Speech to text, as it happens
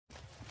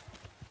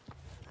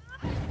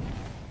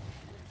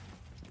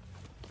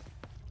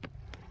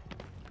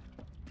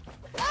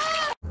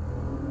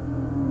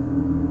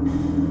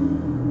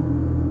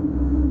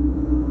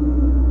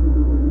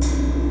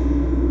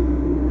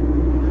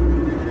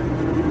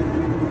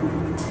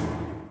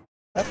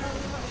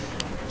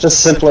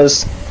Just simple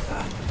as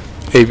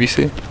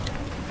ABC.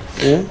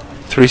 yeah.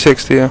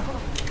 360. Yeah.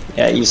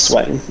 Yeah, you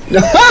sweating.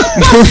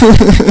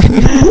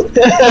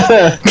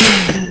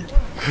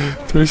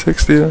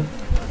 360. Yeah.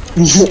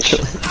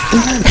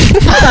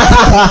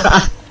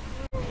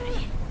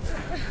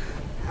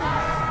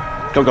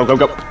 Go go go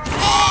go.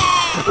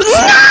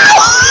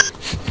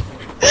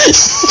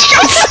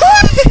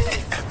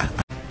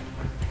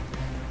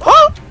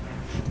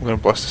 I'm gonna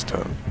bust his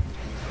toe.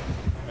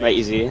 Right,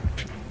 easy.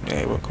 Yeah,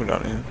 he won't come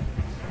down here.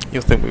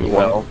 You'll think we've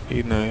won.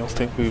 You know, you'll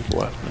think we've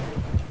left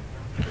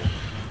now.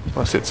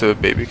 Unless it's a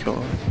baby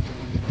killer.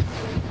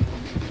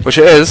 Which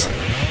it is!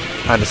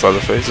 And it's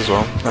Leatherface as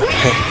well.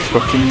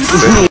 Fucking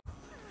sick.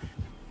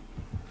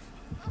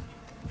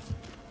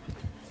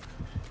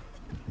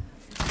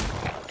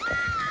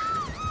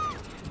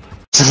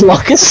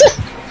 Lucas?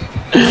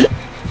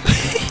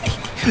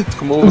 It's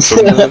come over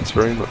some minutes,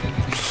 very much.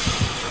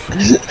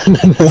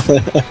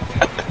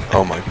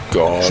 Oh my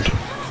god.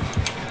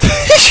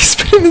 She's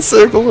spinning in a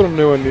circle and I'm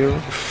nowhere near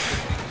her.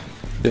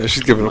 Yeah,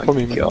 she's giving up on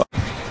me, man.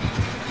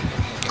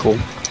 Cool.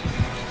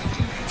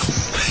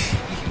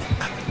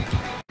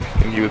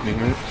 And you with me,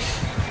 mate?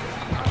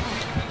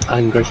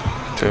 Angry.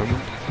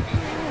 Determined.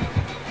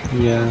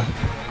 Yeah.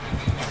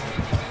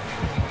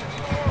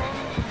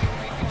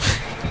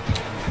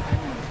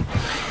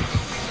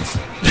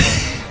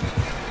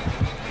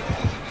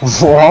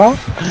 What?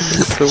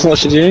 What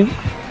should you do?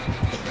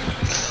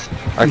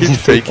 I keep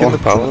faking the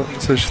pallet,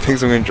 so she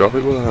thinks I'm gonna drop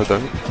it, but then I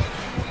don't.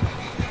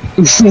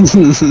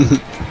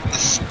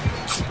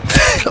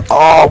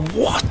 Oh,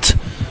 what?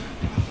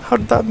 How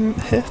did that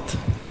hit?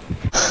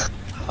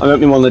 I'm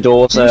opening one of the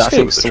doors, I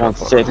think it's the one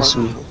trap, furthest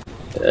from...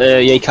 yeah,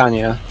 you can,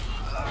 yeah.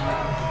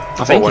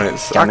 I think when you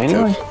it's can active.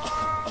 anyway.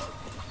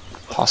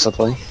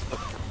 Possibly.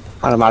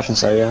 I'd imagine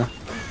so, yeah.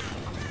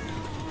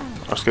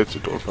 I'll just go to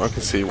the door, but I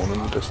can see one in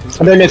the distance.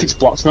 I don't know if it's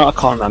blocked or not,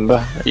 I can't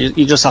remember.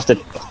 You just have to...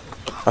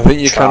 I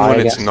think you can try, when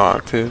I it's guess. not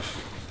active,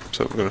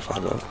 so we're gonna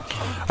find out.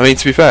 I mean,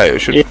 to be fair, it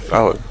should... Yeah.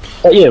 Oh,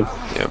 What you?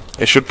 yeah.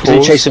 It should Does it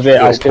pause. chase a bit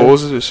as It'll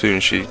pause as soon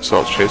as she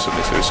starts chasing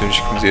me, so as soon as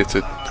she comes here to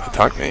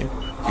attack me.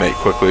 Mate,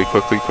 quickly,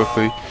 quickly,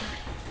 quickly.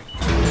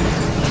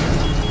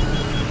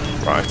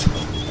 Right.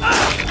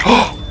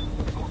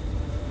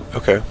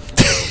 Okay.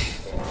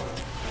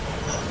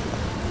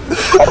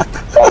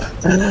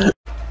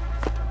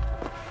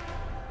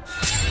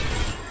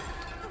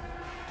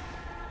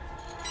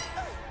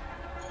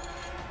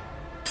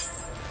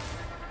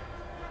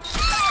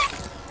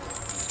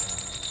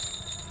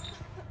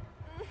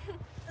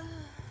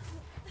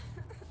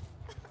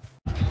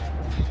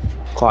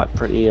 Quite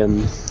pretty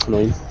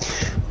annoying.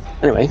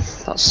 Anyway,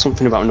 that's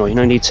something about annoying.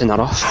 I need to turn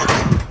that off.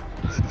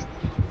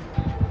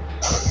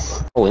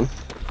 All in.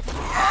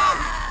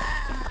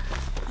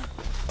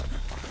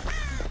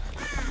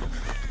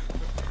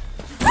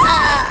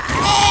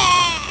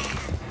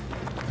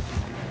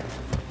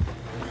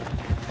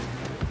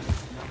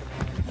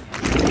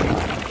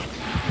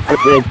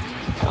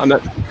 I'm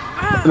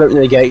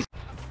opening the gate.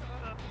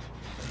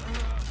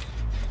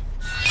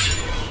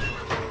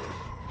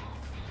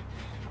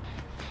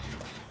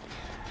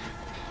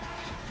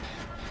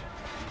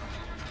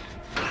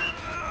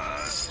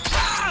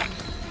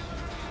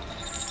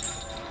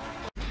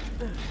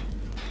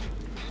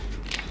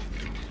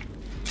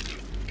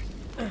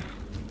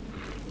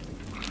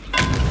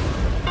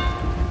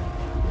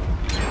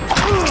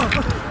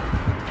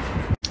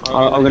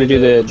 I'm gonna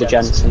do the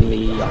gents in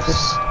the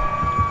office.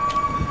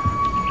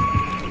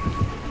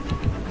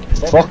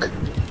 Fuck.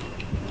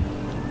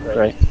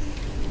 Right.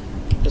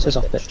 This is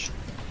off pitch.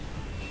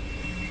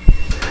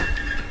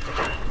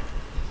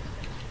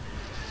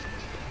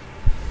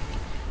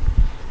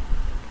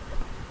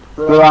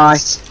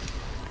 Right.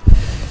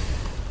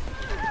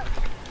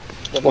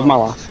 Love my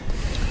laugh.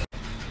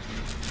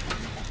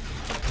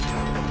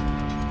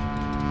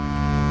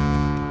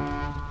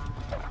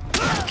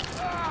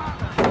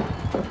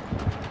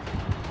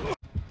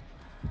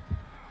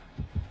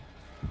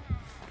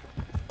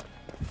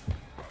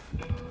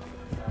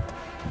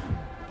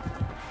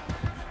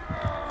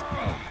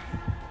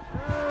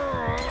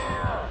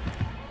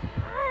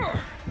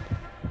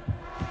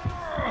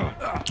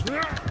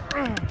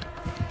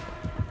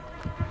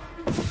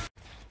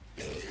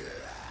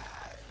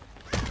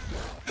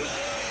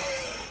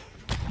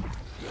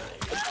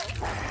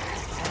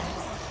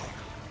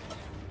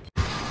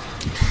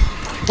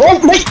 Oh,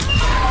 mate!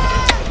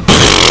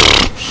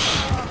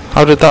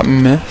 How did that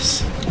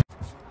miss?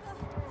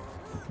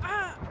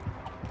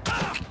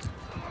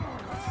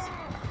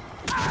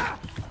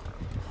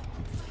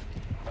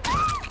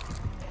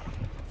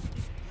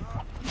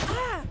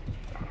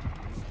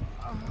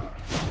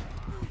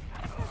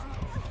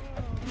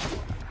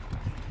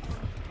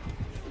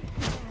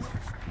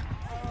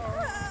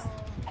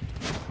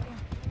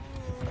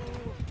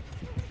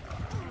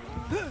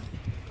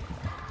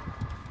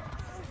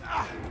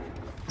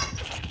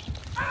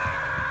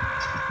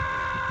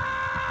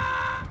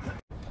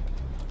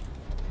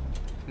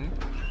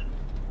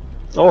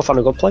 Oh, I found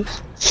a good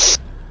place.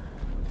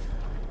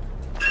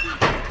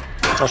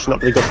 That's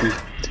not really good for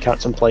the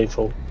character I'm playing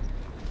for.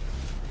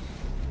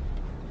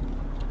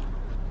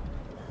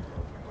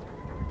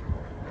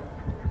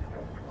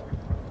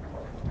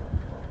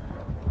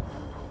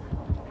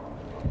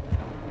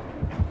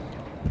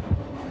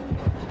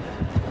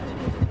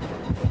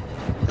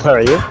 Where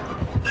are you?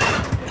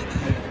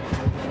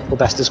 Well,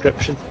 best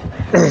description.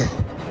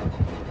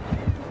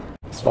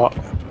 What?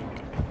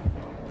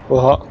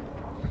 What?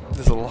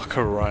 There's a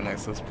locker right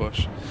next to this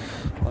bush.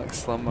 I like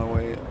slammed my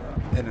way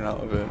in and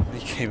out of it. He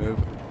came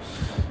over.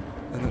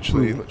 And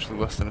literally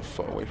less than a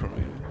foot away from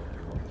me.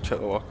 Checked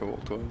the locker,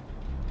 walked away.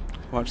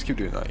 I might just keep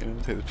doing that, you know,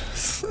 take the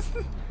piss.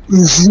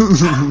 He's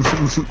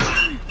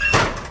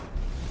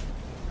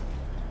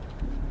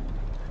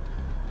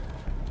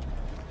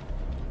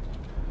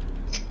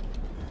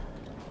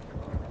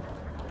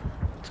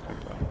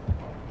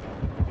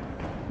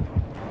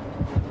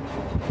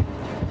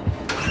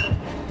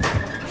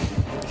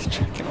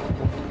checking out.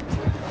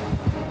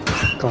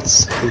 God's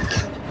sake.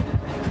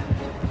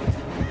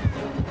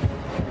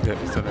 Yeah,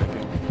 he's done it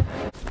again.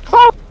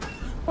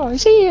 Oh,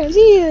 he's here,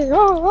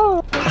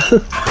 oh.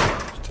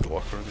 Just to the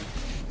locker room.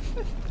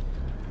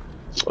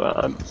 He's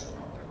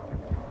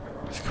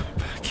coming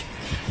back.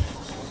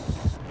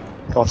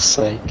 God's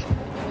sake.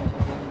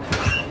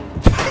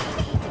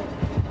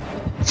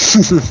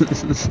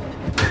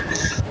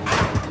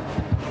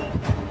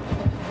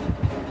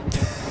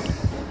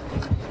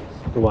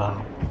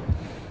 Wow.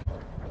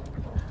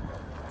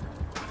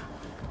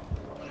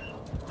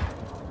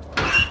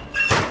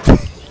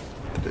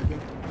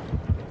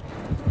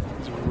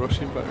 He's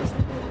rushing back.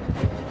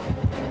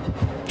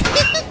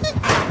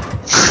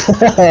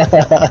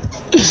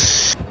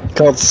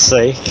 God's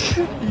sake.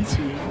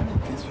 Easy.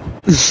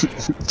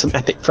 Some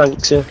epic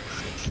pranks, yeah.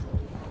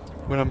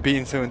 When I'm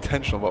being so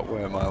intentional about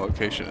where my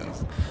location is,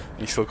 and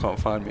you still can't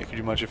find me, could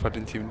you imagine if I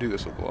didn't even do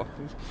this with the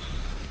lockers?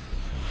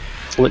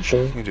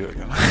 Literally. You can do it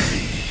again.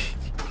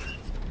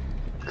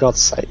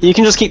 God's sake. You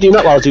can just keep doing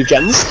that while I do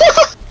gens.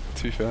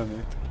 To be fair,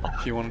 mate.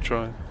 If you want to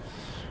try.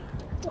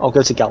 I'll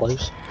go to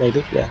gallows,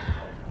 maybe, yeah.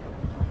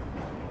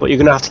 But you're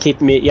gonna have to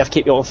keep me. You have to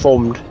keep me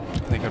informed. I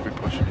think I'd be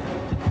pushing you.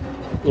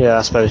 Yeah,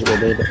 I suppose it will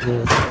be, but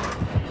yeah.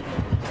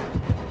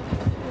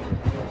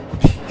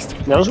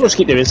 No, I was going to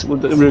keep doing this. We'll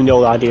ruin the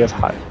whole idea of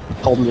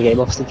holding the game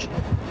hostage.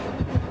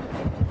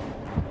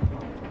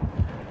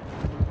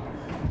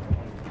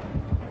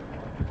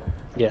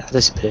 Yeah, I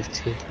disappeared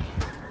too.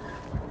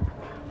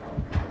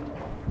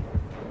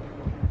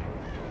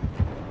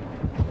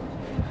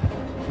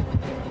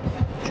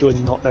 Do I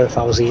not know if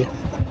I was here?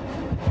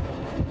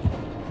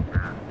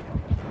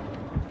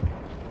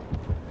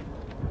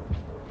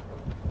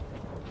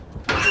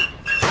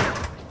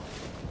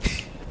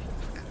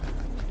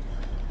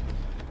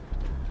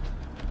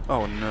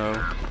 Oh no.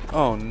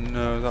 Oh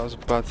no, that was a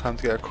bad time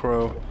to get a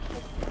crow.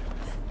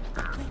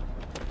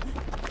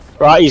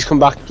 Right, he's come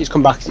back. He's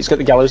come back. He's got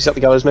the gallows. He's at the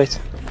gallows, mate.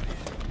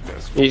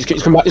 He's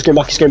come back. He's going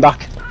back. He's going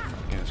back.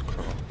 Yes,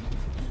 crow.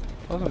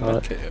 Oh, there's a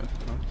medkit here.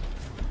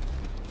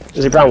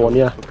 There's a brown one,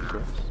 yeah.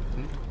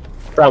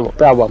 Brown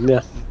one,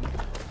 yeah.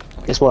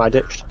 It's one I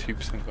ditched.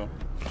 2% gone.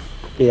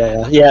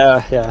 Yeah.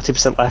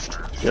 2% left.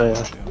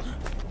 Yeah.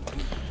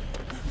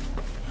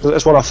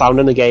 That's what I found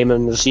in the game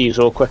and just used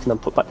all quick and then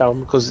put back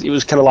down because it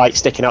was kind of like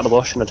sticking out the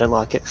bush and I didn't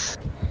like it.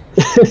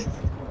 This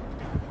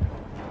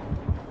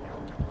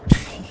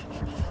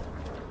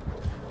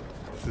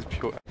is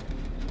pure.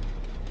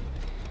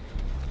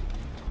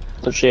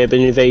 Literally, an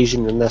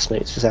invasion in this,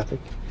 mate. It's just epic.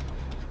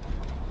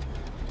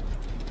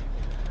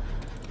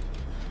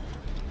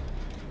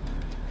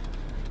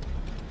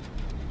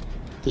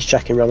 Just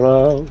checking around.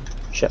 Oh,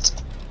 shit.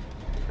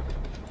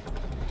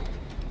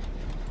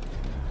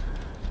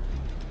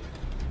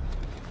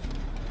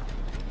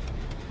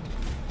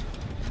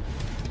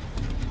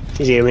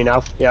 He's here me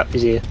now. Yep,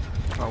 he's here.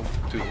 I'll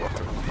do the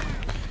rocket.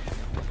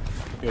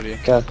 You're here.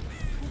 Okay.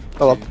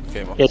 Hold on.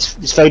 Game off. Yeah,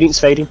 it's fading, it's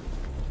fading.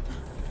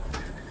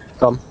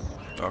 Come.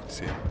 Oh, I can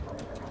see it.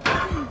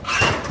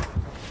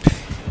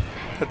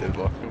 I did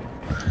block him.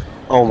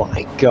 Oh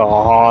my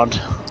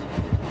god.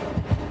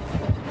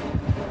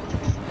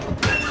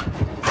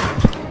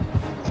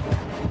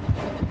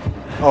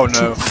 Oh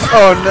no.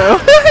 Oh no!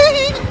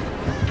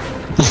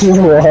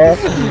 What?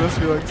 He must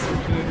be like such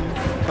an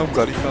idiot. I'm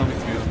glad he found me,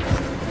 to be honest.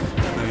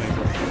 No, you're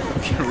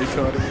fucking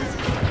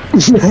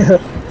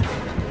retarded.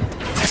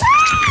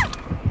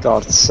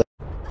 God's sake.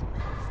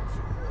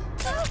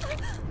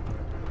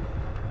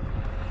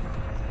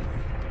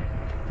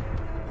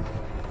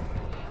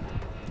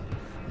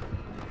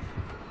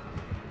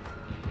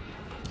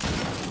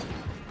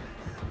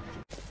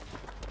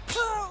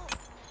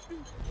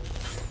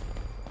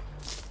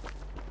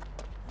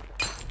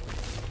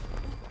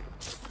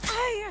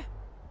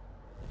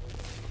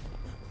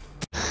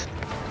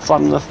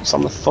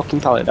 Slam the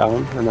fucking pallet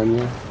down, and then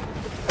yeah.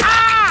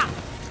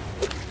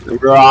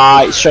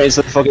 Right, straight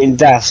to the fucking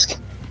desk.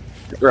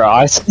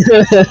 Right.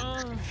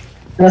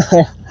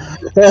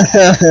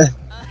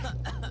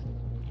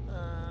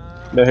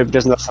 No, who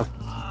does nothing.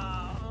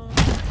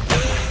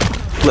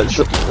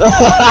 Literally.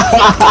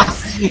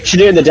 Should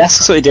do it in the desk,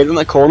 that's what he did in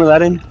the corner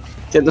there in. Did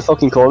it in the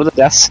fucking corner of the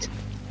desk.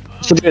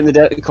 Should do it in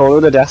the corner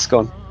of the desk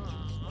on.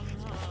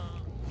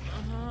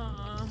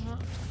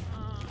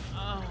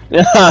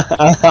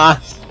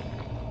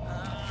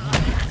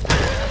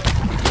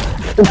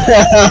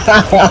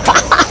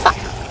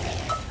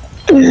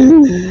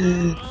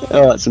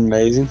 Oh, that's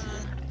amazing.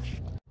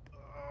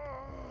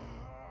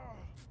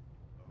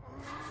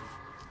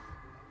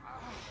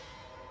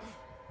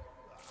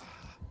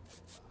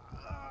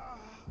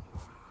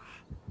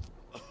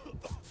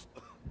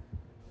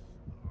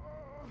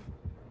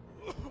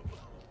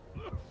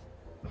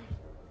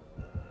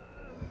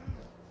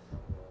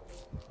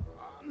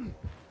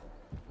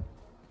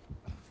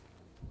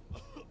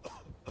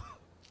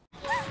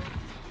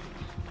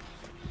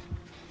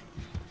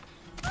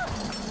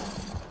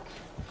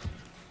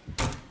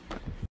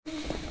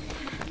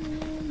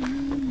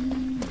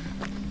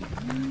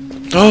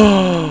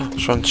 Oh,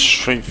 just ran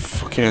straight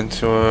fucking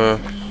into a.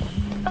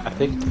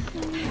 Epic.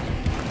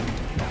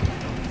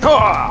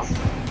 Oh!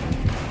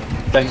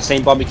 Like the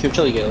same barbecue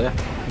chili girl, yeah?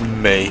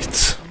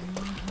 Mate.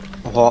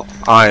 What?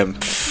 I am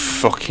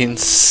fucking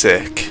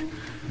sick.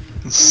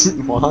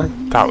 Why?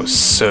 That was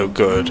so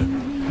good.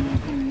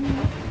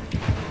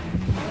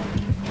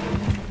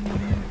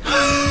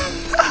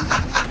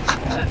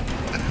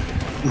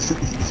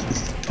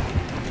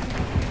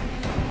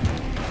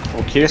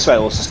 Well, curious what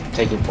else is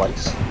taking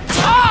place.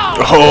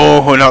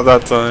 Oh, not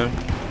that time.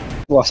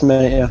 Last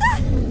minute, yeah.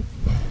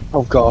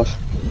 Oh god.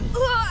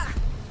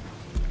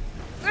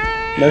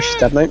 No, she's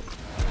dead, mate.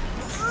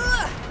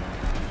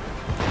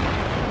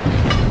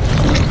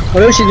 Oh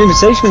no, she didn't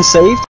say she's been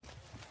saved.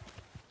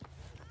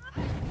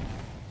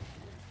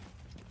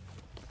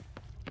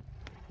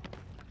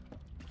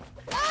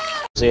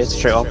 See, it's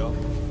straight up.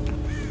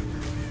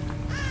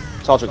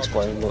 It's hard to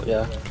explain, but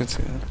yeah. Can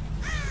see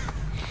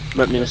that.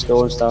 Met me in a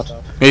store instead.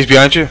 He's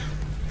behind you.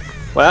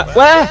 Where?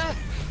 Where?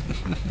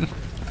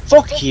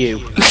 Fuck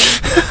you!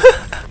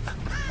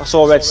 I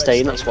saw a red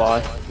stain, that's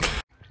why.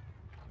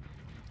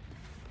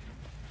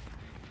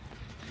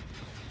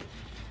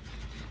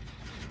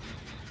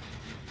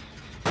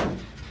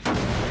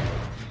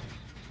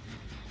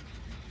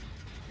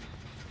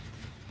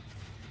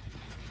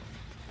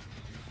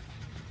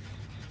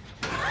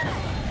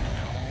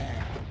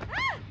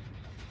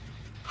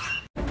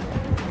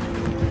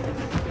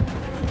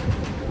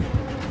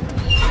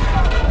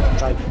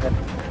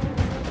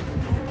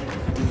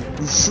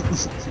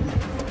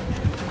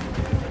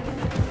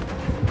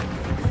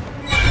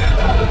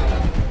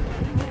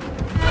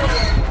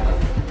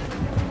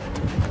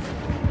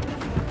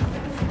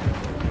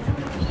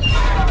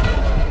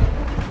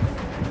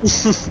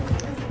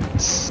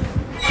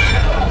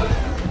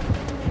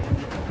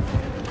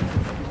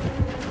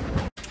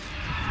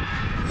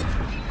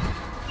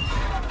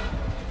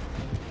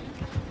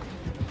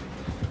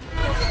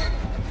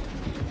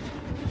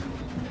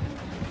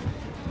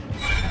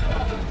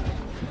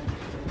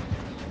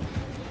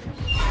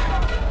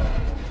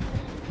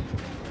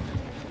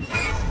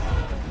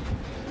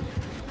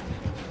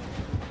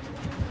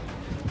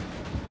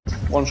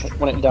 One shot,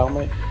 one it down,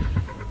 mate.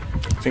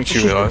 I think she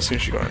realised. I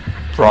think she got it.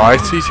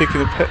 Right, he's taking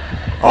the pit.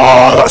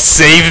 Oh, that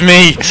saved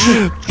me!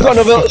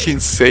 That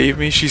fucking saved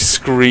me. She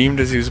screamed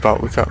as he was about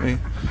to look at me.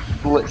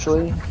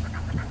 Literally.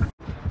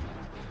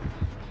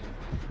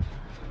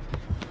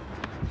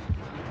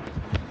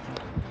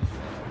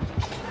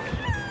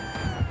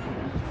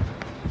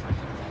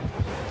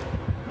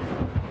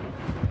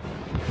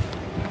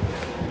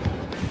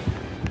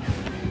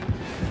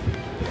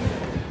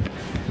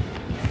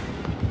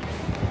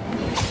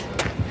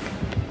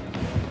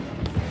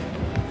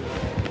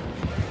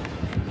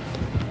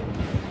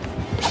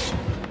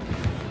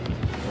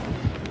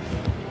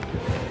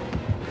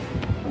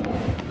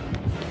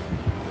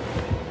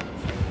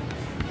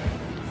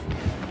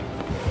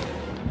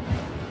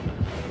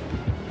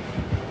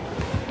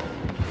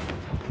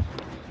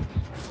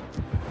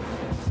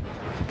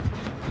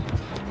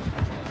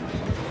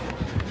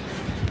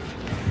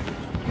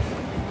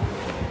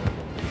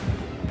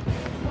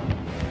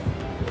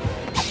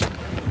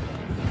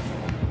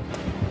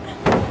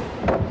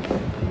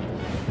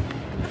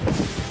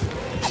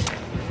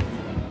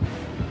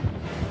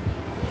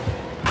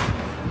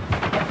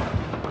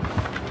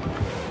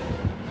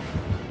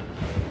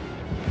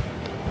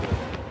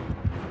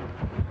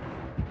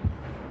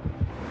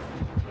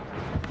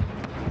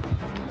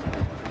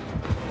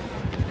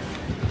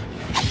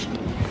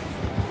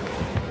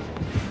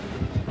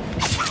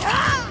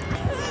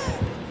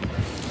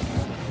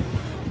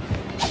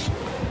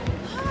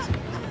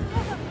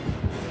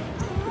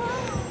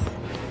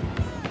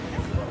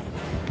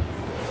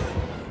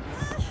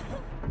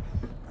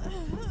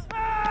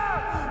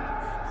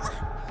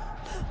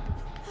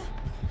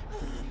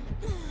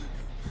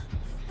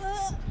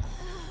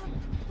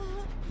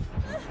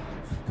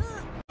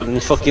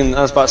 And fucking,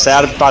 I was about to say,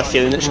 I had a bad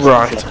feeling that she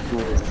Right.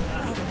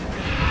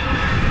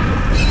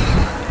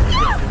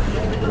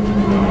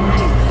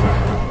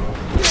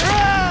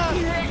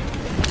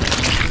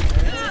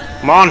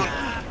 Come on!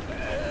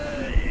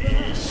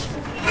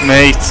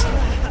 Mate.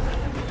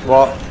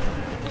 What?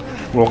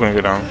 We're all gonna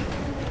go down.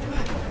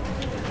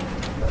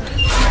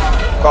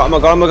 Got him, I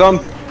got him, I got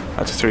him!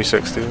 That's a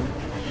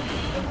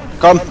 360.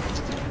 Come!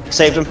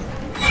 Saved him.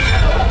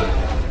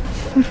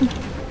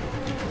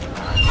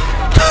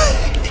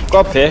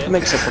 God, Pick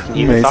makes a fucking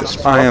unit Mate,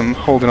 fast. I am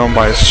holding on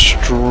by a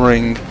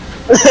string.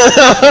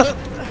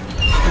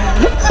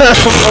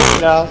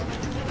 No.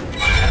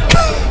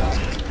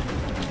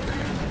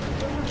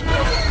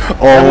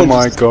 Oh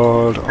my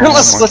god. Oh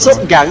Let's split my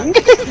up, gang.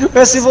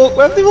 Where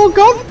have they all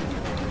gone?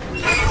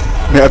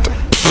 Yeah,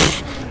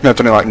 I've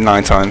done it like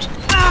 9 times.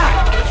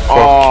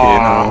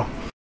 Fucking hell.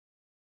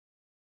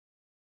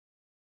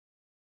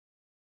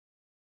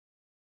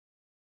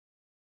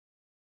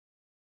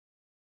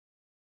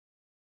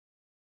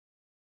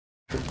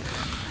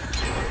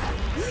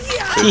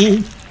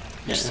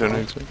 Just turn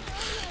into it.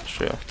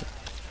 Straight after.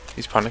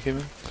 He's panicking,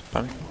 man. He's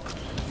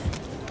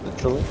panicking.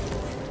 Literally.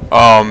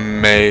 Oh,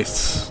 mate.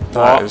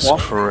 That is What?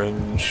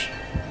 cringe.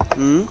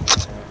 Hmm?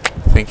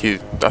 I think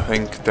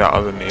that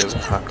other knee is a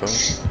hacker.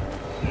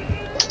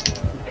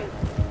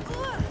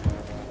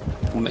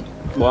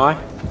 Why?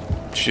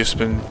 She's just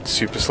been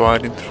super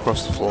sliding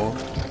across the floor.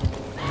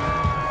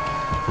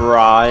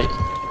 Right.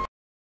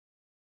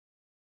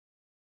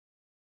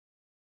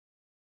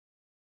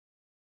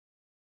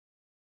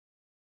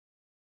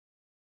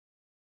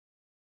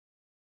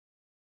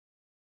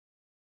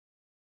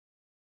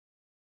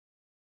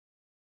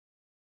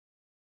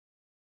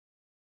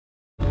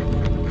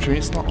 What do you mean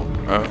it's not on?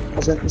 Oh.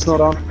 It's not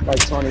on. Like,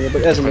 it's not on here,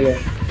 but it is on the go.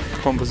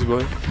 Come on, pussy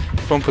boy.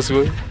 Come on, pussy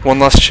boy. One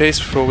last chase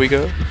before we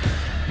go.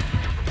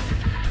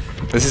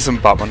 This is some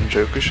Batman and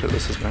Joker shit,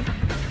 this is, man.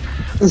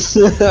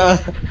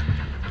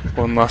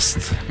 One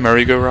last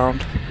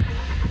merry-go-round.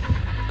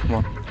 Come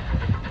on.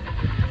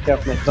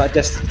 Definitely. That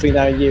distance between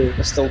now and you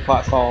is still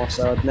quite far,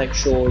 so I'd make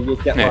sure you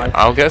get Yeah, like...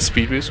 I'll get a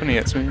speed boost when he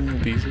gets me, it'll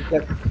be easy.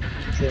 Yep.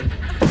 Sure.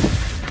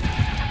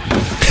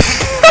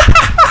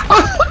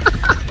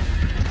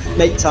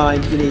 Make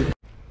time, you need...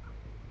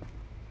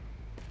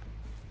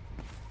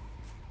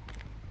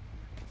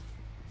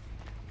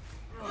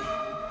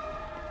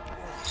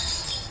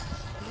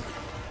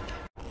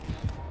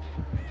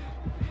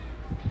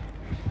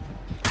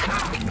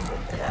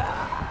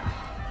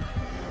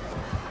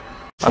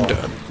 I'm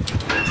done.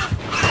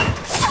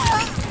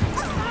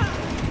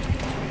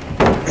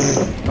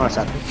 Nice,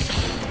 Adam.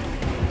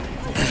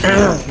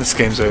 This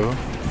game's over.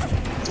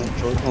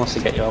 Unless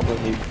they get you out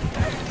with you.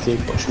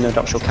 But no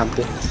doubt she'll camp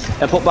you.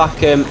 Put back,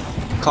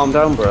 calm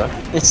down, bro.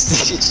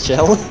 It's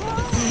chill.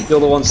 You're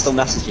the one still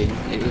messaging.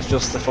 It was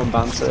just the fun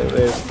banter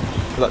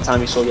for that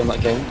time you saw you in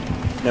that game.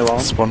 No harm.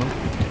 Spawn on.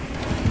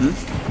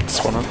 Hmm?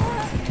 Spawn on.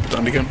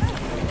 And again.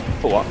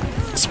 For what?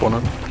 Spawn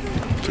on.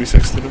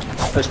 360.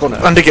 Oh, it's fun.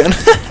 And again.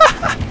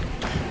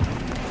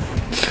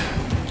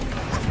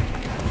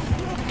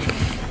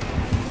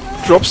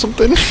 Drop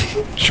something.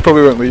 She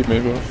probably won't leave me,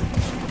 but.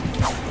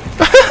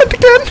 And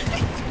again.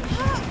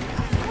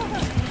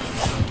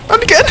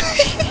 And again.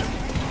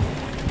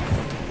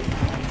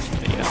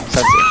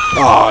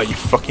 Ah, you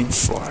fucking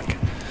slag.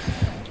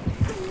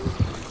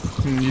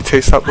 You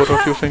taste that blood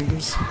off your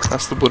fingers?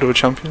 That's the blood of a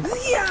champion.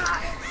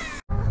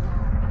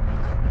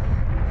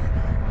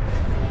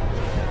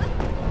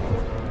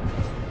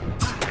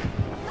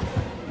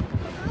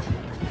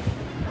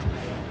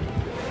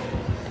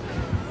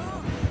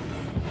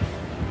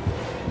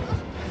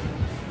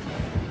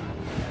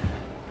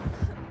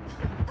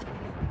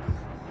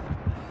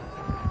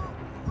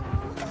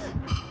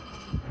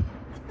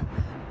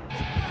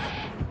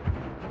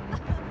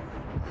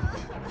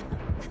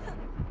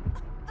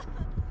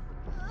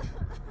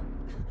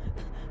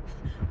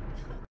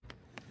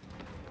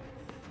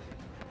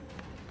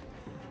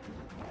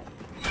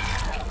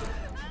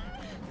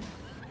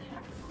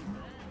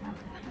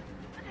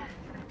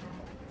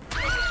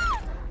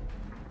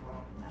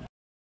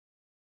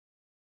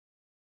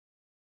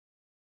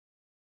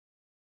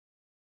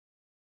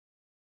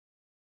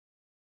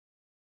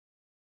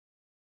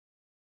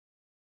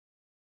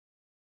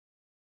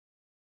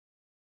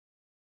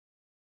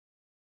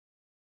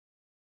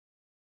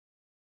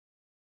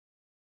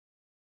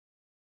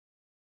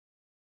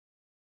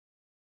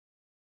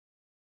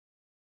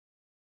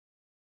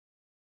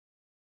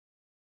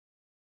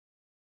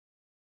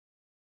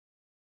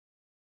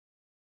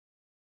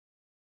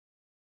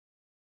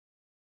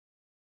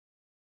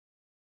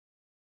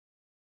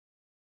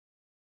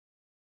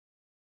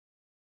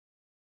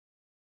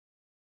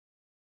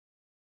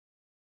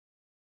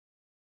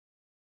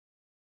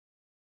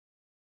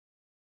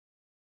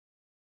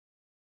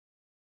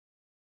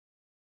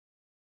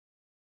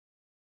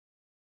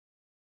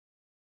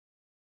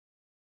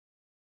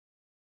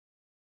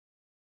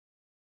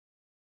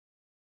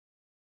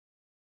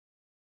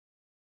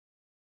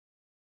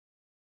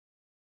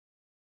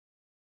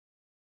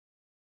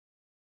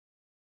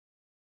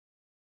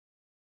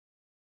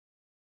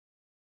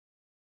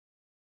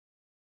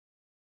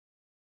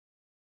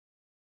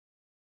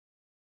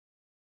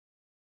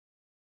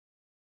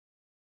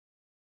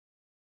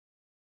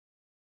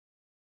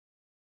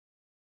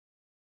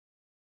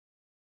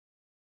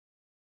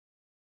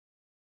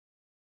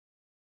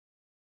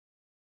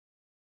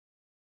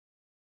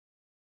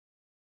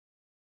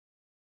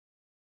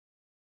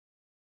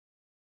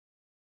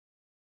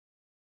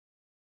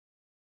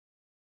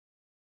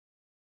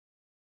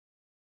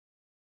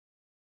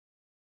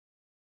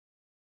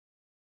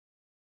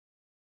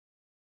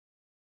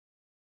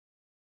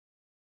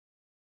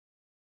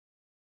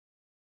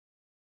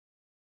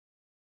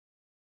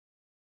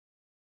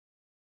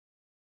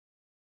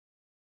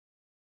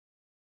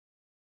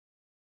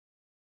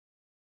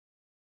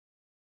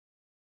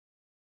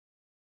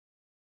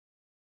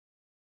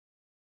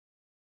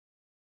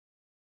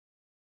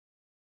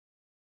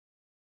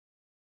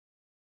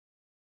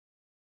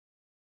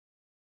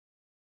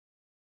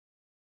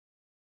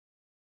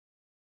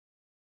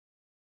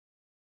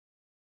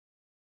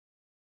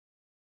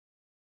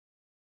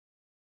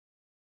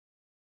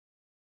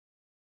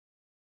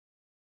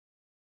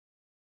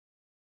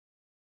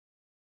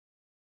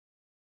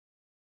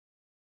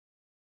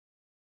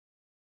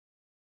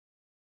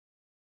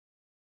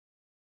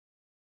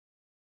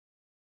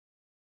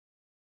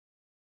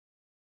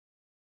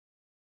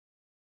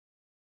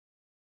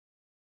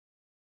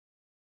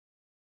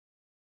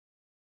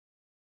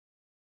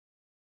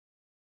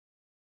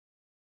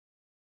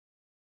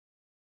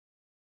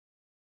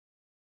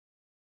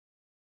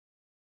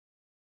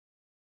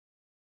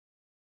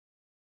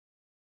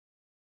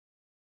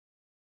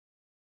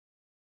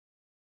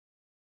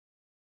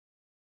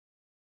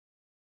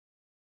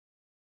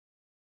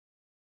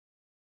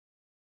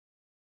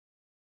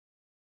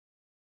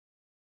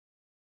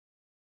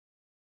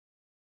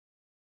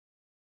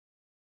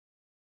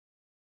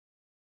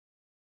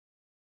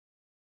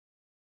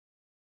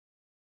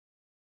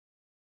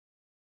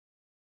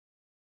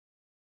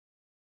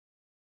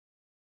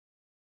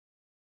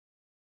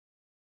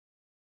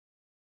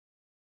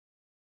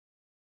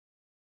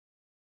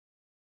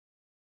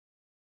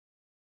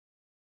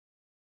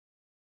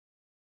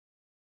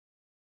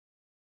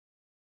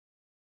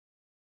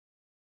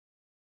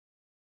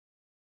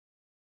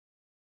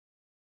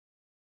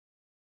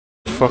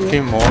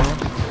 fucking moron.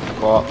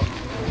 What?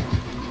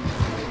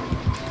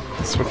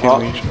 It's fucking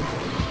What? Legion.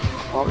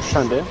 What was she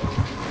trying to do?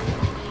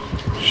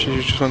 She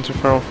just went to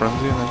Feral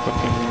Frenzy and then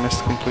fucking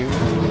missed completely.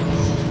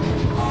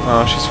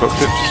 Oh, she's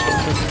fucked it, she's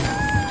fucked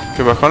it.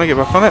 Get back on it, get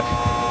back on it.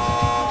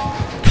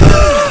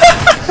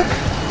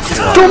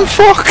 Dumb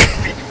fuck!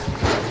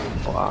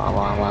 Wow,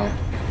 wow, wow.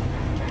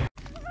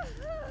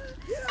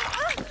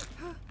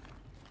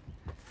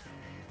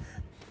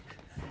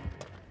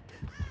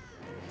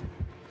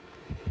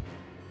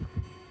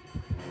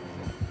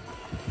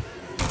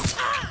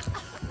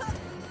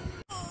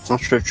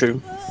 That's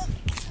true.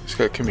 He's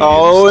got comedians.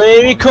 Oh,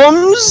 here he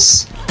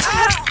comes!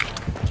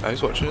 Oh,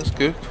 he's watching us.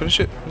 Good. Finish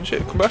it.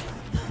 Come back.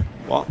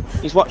 What?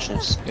 He's watching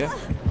us? Yeah.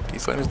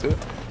 He's letting us do it.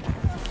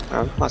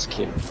 Oh, that's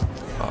cute.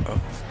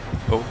 Uh-oh.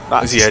 Oh,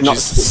 That's is the edges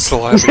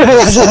not-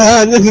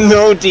 slimy?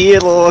 No, dear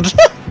lord.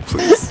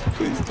 Please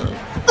don't.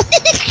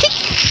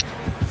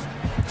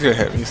 He's gonna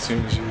hit me as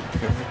soon as you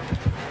hit me.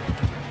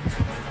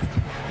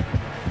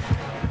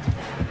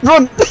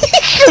 Run!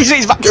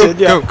 He's back Go, to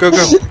yeah. go.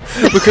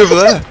 Look over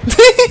there.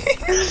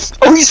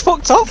 Oh, he's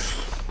fucked off.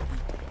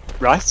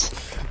 Right.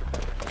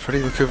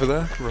 Freddy, look over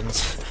there.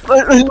 Runs.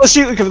 Let's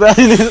shoot over there.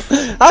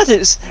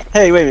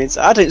 Hey, wait a minute.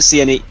 I didn't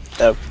see any.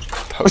 Oh.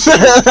 That's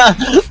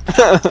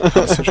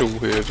such a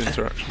weird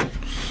interaction.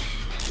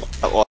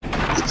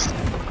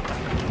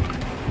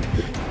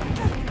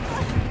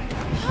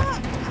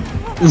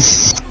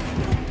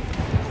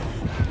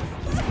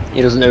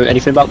 He doesn't know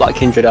anything about that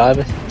kindred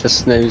either.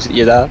 Just knows that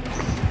you're there.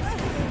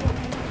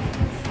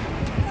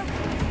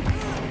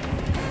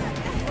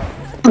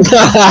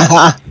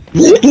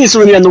 He's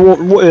running on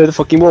the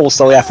fucking wall,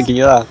 slowly thinking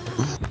you're there.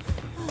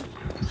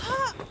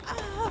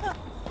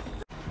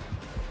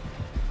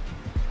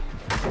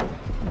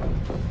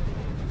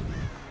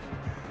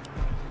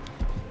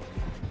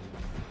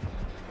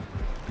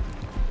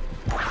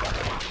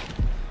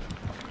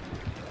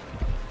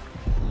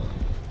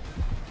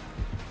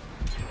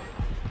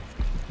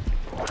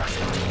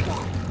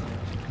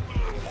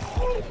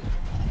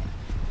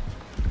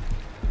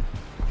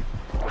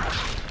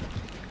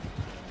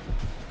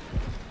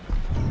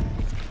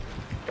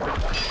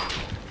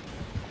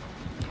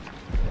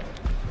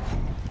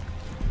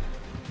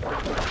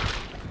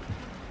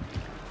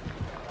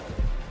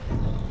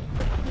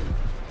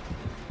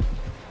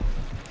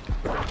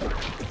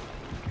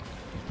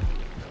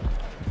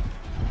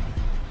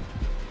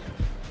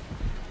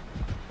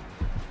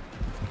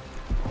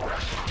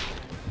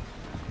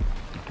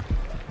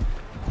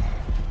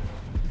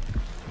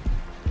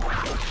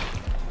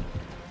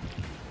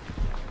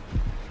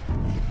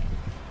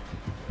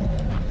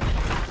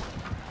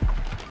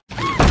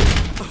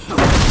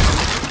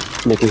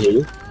 Make it hear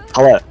you.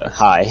 Hello.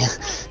 Hi.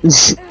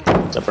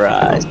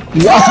 Surprise.